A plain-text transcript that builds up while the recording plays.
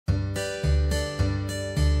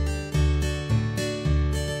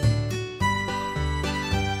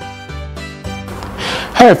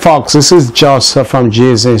Hey folks, this is Joseph from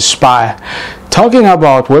GS Inspire. Talking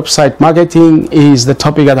about website marketing is the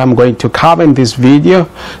topic that I'm going to cover in this video,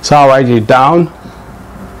 so I'll write it down.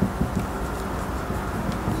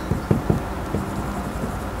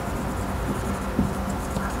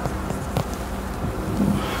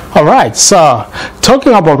 Alright, so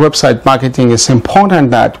talking about website marketing, it's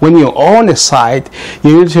important that when you own a site,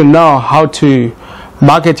 you need to know how to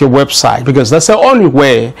market your website, because that's the only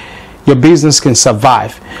way your business can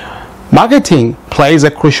survive. Marketing plays a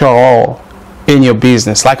crucial role in your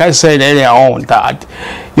business. Like I said earlier on, that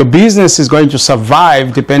your business is going to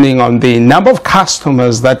survive depending on the number of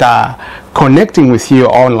customers that are connecting with you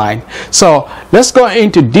online. So let's go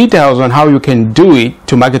into details on how you can do it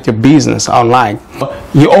to market your business online.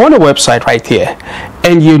 You own a website right here,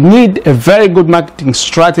 and you need a very good marketing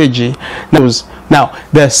strategy. Now,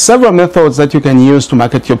 there are several methods that you can use to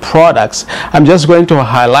market your products. I'm just going to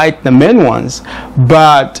highlight the main ones,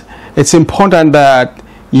 but it's important that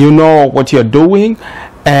you know what you're doing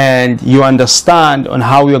and you understand on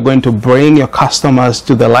how you're going to bring your customers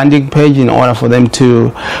to the landing page in order for them to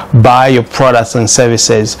buy your products and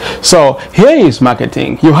services. So here is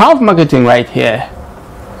marketing. You have marketing right here.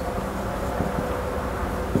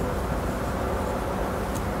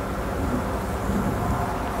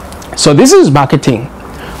 So this is marketing.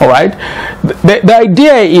 All right, the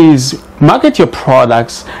idea is market your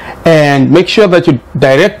products and make sure that you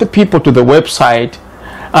direct the people to the website,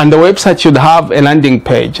 and the website should have a landing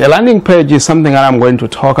page. A landing page is something that I'm going to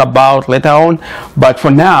talk about later on, but for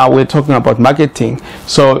now we're talking about marketing.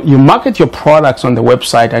 So you market your products on the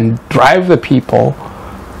website and drive the people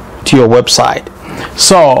to your website.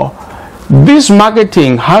 So this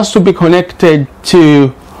marketing has to be connected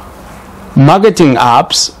to marketing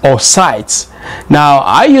apps or sites. Now,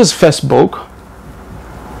 I use Facebook.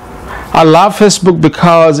 I love Facebook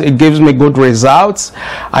because it gives me good results.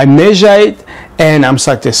 I measure it and I'm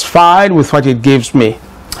satisfied with what it gives me.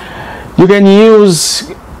 You can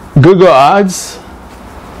use Google Ads.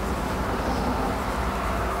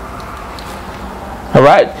 All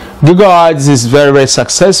right, Google Ads is very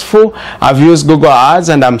successful. I've used Google Ads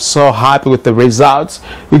and I'm so happy with the results.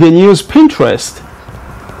 You can use Pinterest.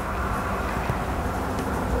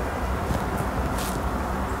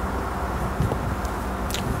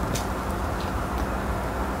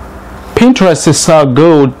 Pinterest is so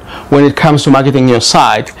good when it comes to marketing your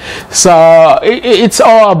site. So it's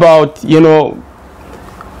all about, you know,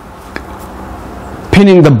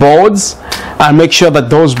 pinning the boards and make sure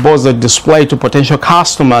that those boards are displayed to potential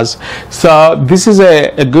customers. So this is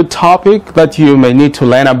a good topic that you may need to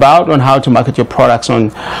learn about on how to market your products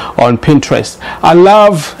on Pinterest. I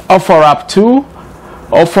love OfferUp too.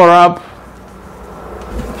 OfferUp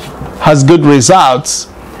has good results,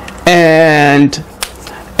 and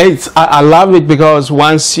I love it because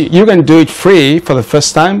once you can do it free for the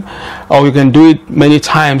first time, or you can do it many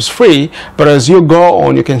times free, but as you go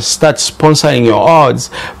on you can start sponsoring your ads,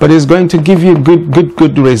 but it's going to give you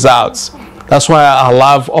good results. That's why I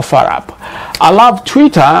love OfferUp. I love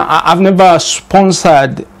Twitter. I've never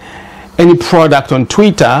sponsored any product on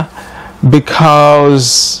Twitter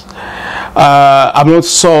because I'm not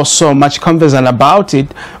so much confident about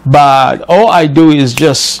it, but all I do is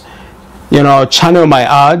just, you know, channel my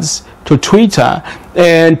ads to Twitter,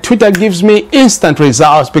 and Twitter gives me instant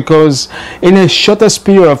results because in a shortest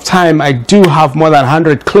period of time I do have more than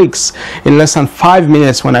 100 clicks in less than 5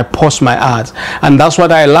 minutes when I post my ads, and that's what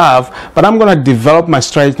I love. But I'm going to develop my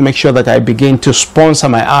strategy to make sure that I begin to sponsor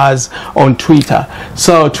my ads on Twitter.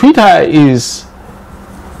 So Twitter is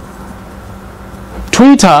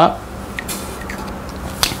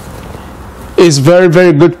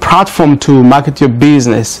very good platform to market your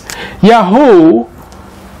business. Yahoo,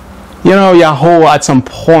 you know, Yahoo at some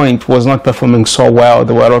point was not performing so well.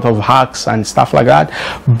 There were a lot of hacks and stuff like that,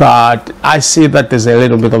 but I see that there's a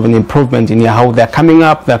little bit of an improvement in Yahoo. They're coming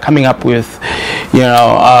up with, you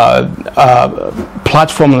know,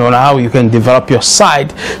 platform on how you can develop your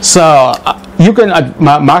site, so you can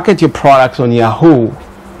market your products on Yahoo.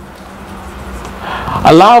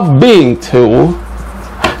 I love Bing too.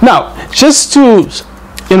 Now, just to,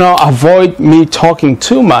 you know, avoid me talking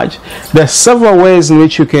too much, there's several ways in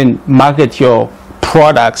which you can market your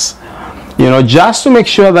products, you know, just to make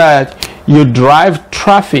sure that you drive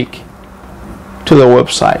traffic to the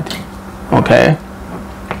website. Okay,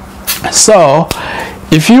 so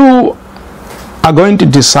if you are going to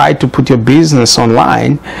decide to put your business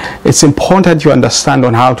online, it's important you understand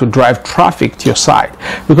on how to drive traffic to your site,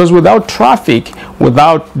 because without traffic,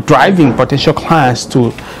 without driving potential clients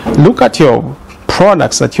to look at your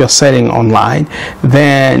products that you're selling online,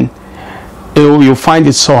 then you find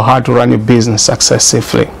it so hard to run your business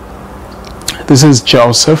successfully. This is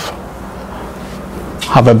Joseph.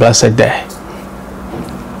 Have a blessed day.